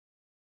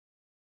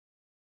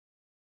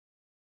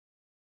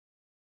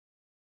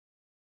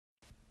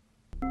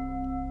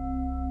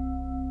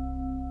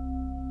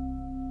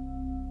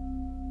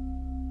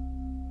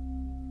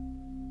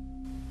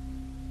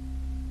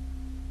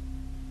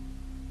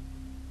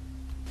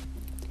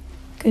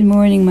Good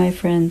morning, my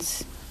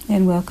friends,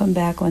 and welcome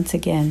back once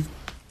again.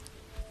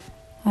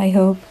 I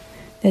hope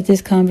that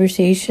this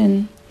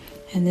conversation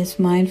and this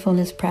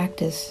mindfulness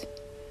practice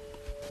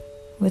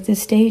with the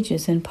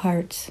stages and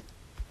parts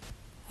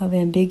of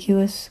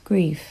ambiguous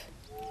grief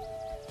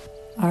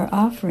are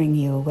offering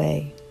you a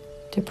way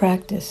to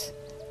practice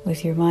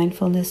with your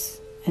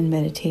mindfulness and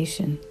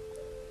meditation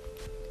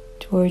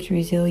towards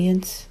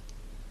resilience,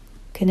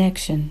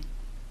 connection,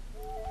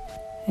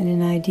 and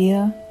an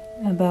idea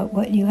about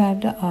what you have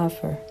to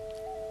offer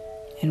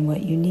and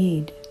what you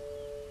need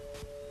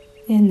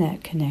in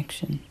that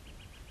connection.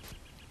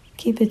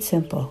 Keep it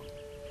simple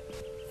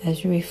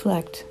as you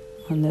reflect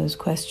on those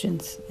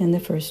questions in the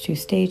first two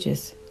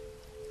stages.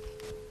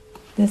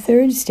 The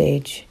third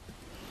stage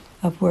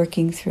of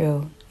working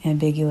through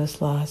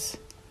ambiguous loss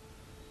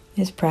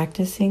is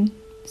practicing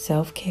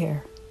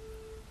self-care.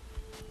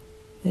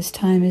 This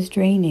time is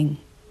draining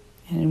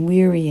and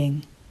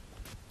wearying,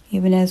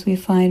 even as we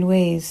find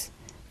ways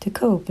to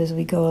cope as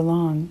we go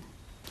along.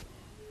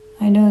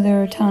 I know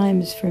there are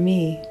times for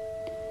me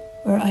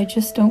where I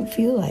just don't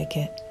feel like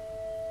it.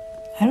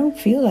 I don't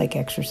feel like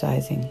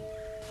exercising.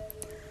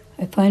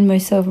 I find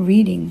myself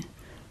reading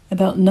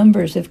about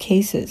numbers of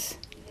cases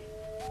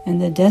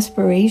and the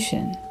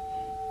desperation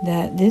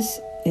that this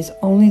is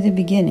only the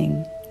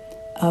beginning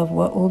of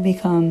what will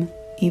become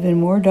even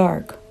more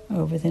dark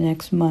over the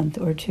next month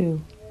or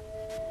two.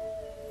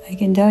 I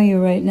can tell you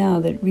right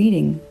now that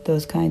reading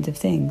those kinds of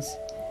things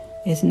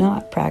is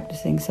not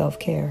practicing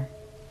self-care.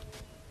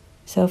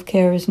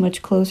 Self-care is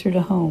much closer to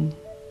home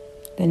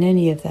than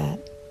any of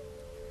that.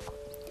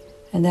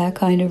 And that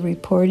kind of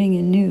reporting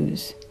and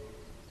news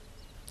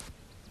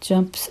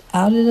jumps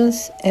out at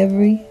us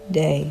every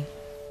day,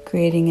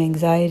 creating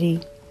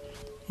anxiety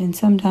and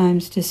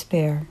sometimes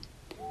despair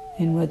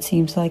in what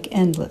seems like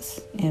endless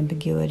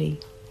ambiguity.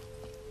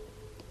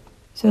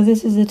 So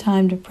this is a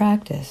time to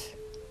practice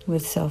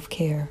with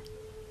self-care.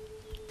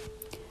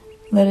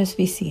 Let us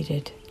be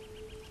seated,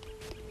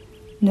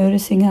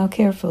 noticing how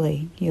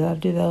carefully you have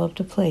developed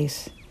a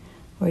place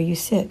where you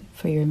sit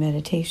for your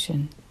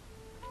meditation.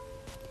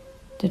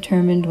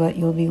 Determined what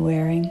you'll be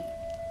wearing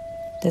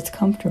that's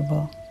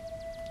comfortable.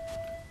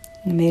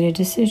 You made a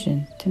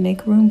decision to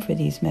make room for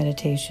these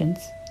meditations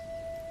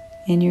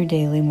in your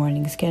daily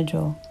morning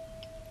schedule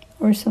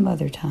or some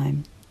other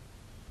time.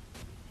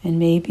 And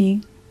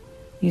maybe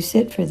you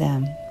sit for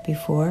them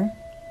before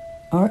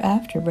or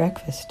after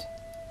breakfast.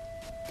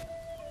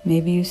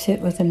 Maybe you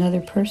sit with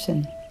another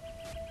person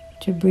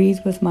to breathe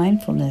with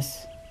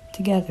mindfulness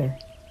together.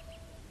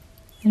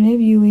 And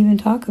maybe you even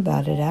talk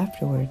about it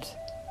afterwards.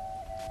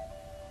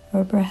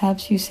 Or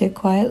perhaps you sit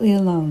quietly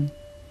alone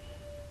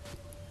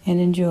and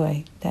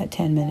enjoy that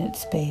 10-minute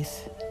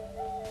space.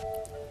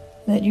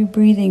 Let your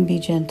breathing be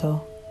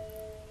gentle.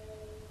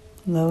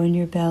 Low in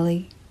your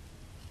belly,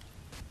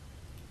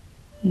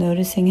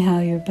 noticing how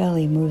your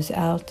belly moves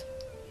out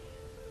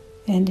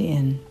and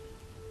in,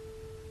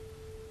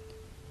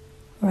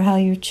 or how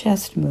your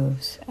chest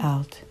moves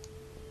out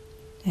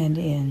and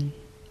in,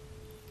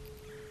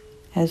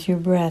 as your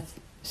breath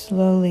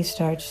slowly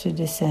starts to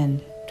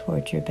descend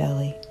towards your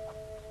belly.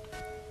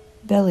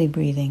 Belly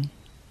breathing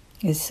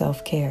is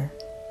self-care,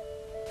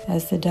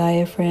 as the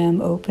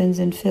diaphragm opens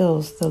and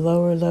fills the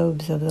lower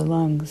lobes of the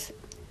lungs,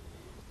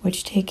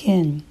 which take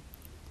in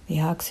the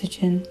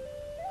oxygen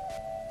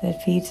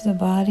that feeds the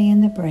body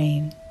and the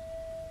brain,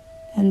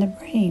 and the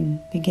brain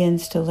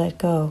begins to let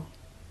go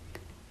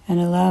and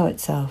allow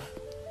itself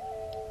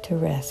to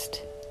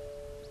rest.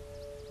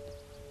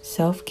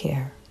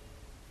 Self-care.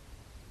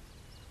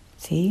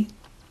 See,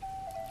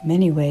 in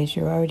many ways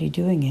you're already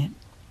doing it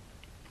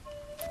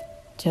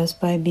just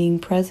by being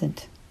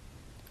present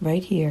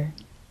right here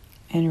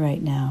and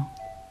right now.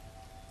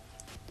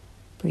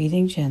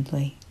 Breathing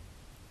gently,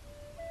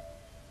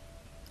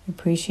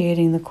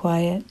 appreciating the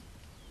quiet,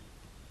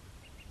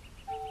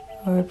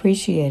 or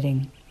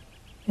appreciating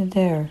that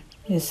there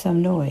is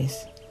some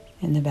noise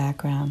in the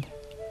background,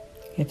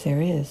 if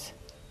there is.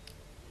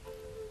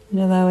 And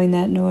allowing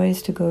that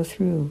noise to go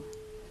through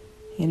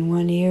in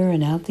one ear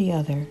and out the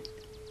other.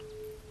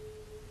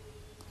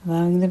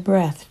 Allowing the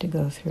breath to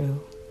go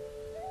through.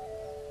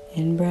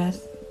 In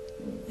breath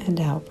and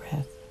out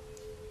breath.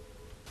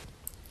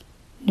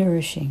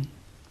 Nourishing.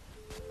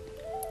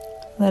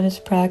 Let us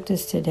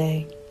practice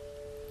today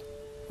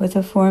with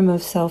a form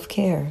of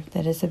self-care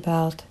that is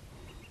about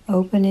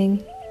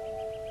opening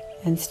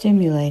and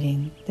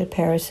stimulating the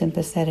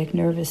parasympathetic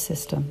nervous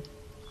system.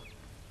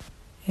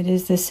 It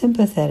is the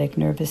sympathetic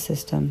nervous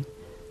system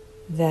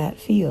that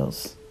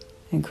feels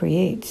and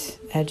creates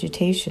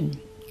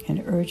agitation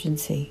and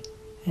urgency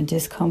and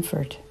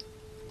discomfort.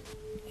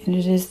 And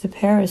it is the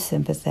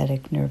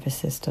parasympathetic nervous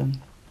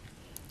system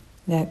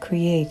that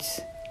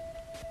creates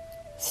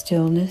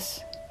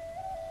stillness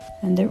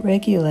and that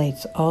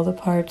regulates all the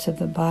parts of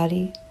the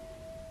body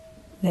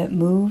that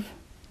move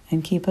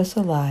and keep us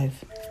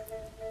alive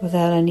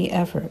without any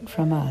effort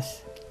from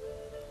us,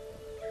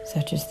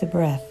 such as the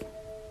breath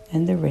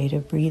and the rate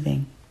of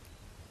breathing.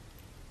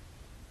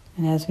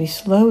 And as we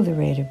slow the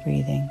rate of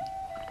breathing,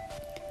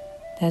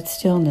 that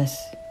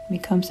stillness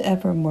becomes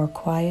ever more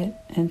quiet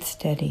and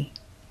steady.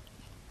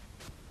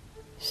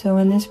 So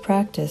in this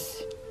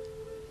practice,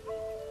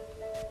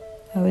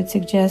 I would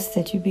suggest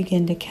that you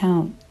begin to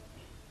count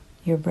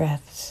your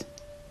breaths.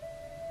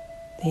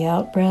 The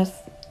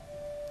out-breath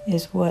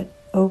is what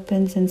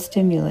opens and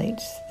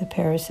stimulates the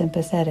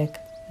parasympathetic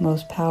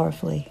most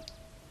powerfully.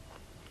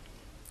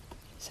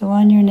 So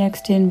on your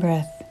next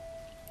in-breath,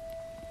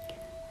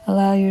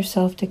 allow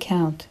yourself to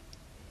count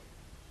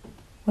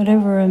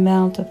whatever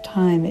amount of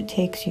time it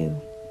takes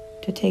you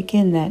to take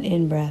in that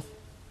in-breath.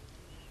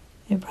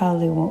 It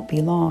probably won't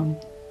be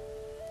long.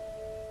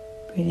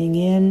 Breathing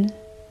in,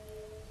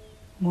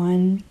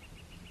 1,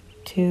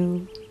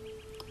 2,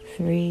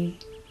 3,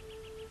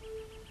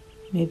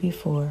 maybe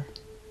 4.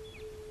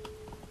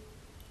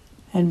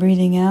 And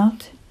breathing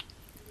out,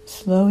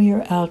 slow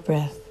your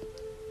out-breath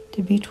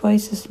to be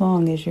twice as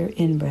long as your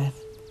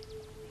in-breath,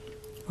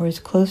 or as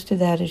close to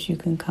that as you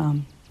can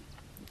come.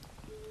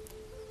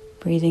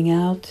 Breathing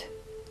out,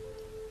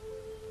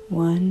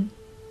 1,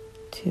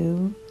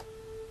 2,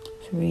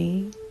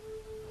 3,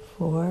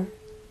 4,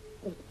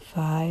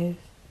 5,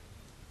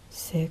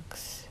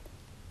 6,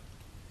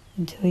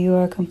 until you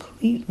are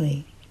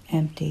completely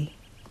empty.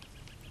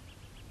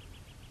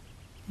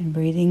 And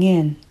breathing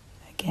in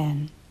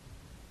again,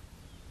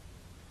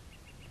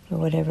 for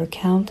whatever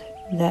count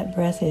that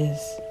breath is.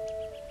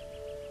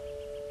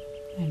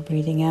 And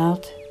breathing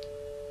out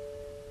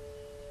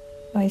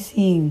by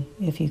seeing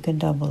if you can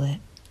double it.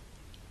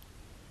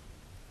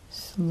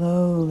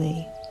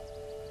 Slowly.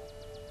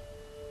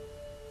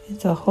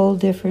 It's a whole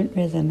different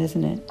rhythm,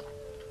 isn't it?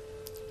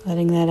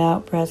 Letting that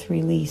out breath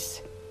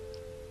release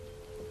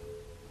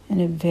in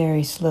a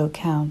very slow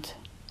count.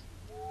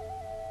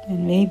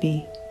 And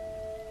maybe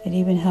it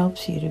even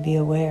helps you to be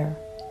aware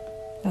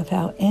of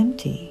how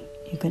empty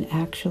you can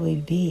actually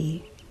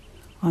be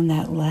on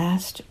that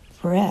last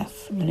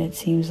breath when it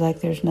seems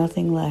like there's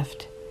nothing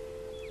left.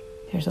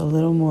 There's a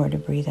little more to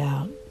breathe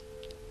out.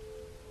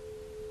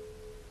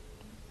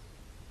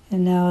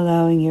 And now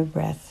allowing your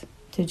breath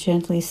to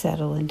gently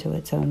settle into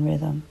its own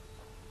rhythm.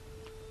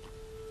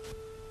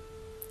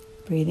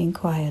 Breathing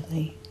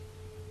quietly.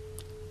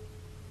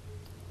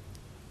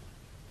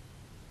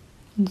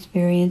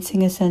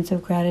 Experiencing a sense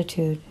of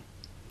gratitude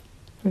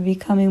for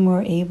becoming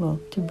more able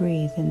to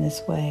breathe in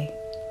this way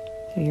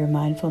through your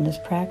mindfulness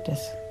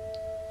practice.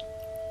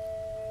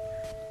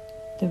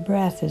 The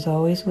breath is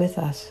always with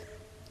us,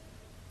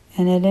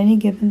 and at any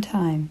given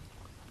time,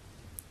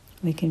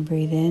 we can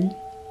breathe in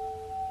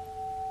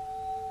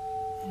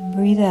and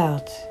breathe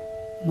out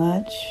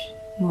much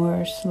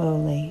more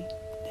slowly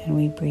than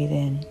we breathe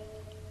in.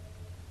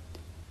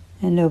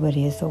 And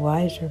nobody is the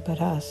wiser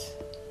but us.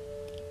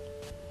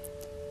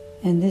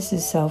 And this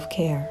is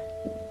self-care.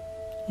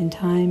 In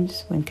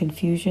times when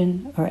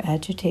confusion or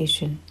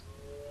agitation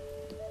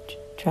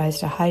tries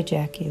to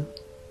hijack you,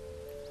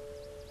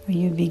 or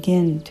you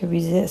begin to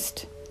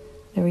resist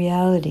the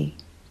reality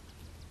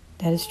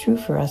that is true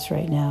for us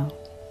right now,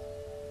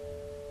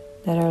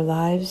 that our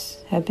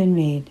lives have been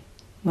made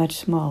much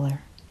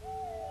smaller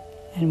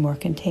and more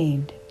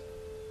contained.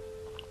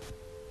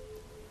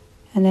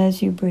 And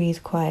as you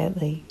breathe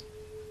quietly,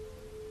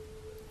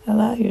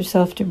 allow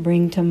yourself to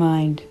bring to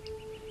mind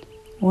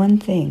one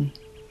thing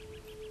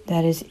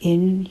that is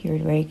in your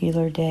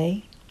regular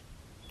day,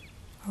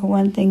 or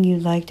one thing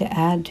you'd like to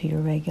add to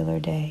your regular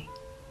day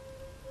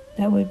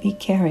that would be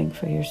caring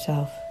for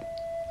yourself,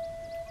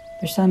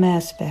 for some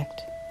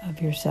aspect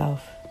of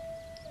yourself.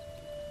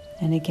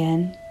 And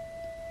again,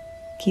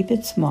 keep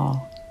it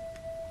small.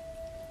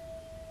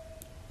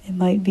 It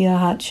might be a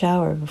hot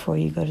shower before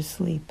you go to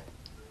sleep.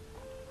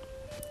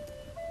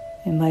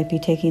 It might be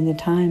taking the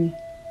time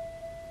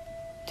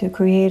to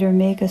create or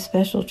make a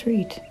special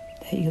treat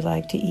that you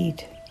like to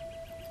eat,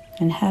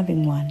 and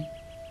having one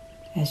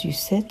as you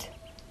sit,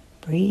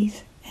 breathe,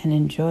 and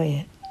enjoy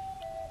it.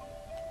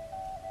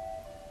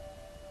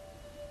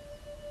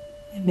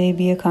 It may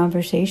be a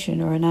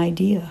conversation or an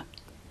idea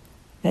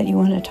that you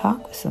want to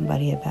talk with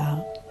somebody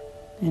about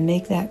and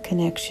make that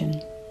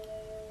connection.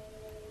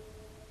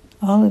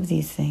 All of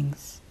these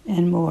things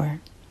and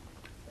more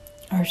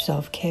are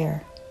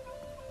self-care.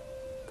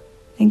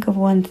 Think of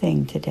one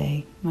thing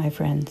today, my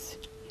friends,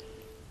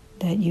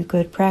 that you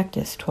could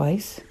practice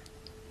twice,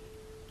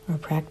 or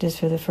practice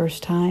for the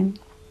first time,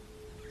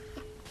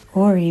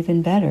 or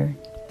even better,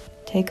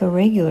 take a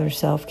regular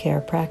self-care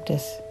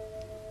practice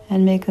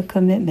and make a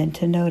commitment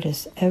to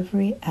notice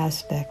every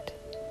aspect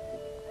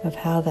of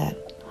how that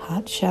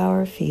hot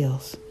shower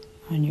feels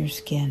on your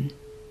skin,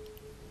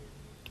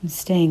 and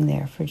staying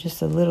there for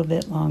just a little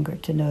bit longer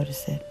to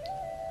notice it.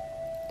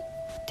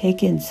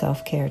 Take in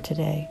self-care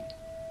today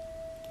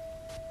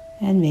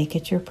and make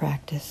it your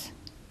practice.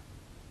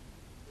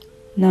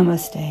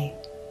 Namaste.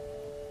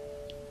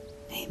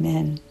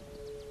 Amen.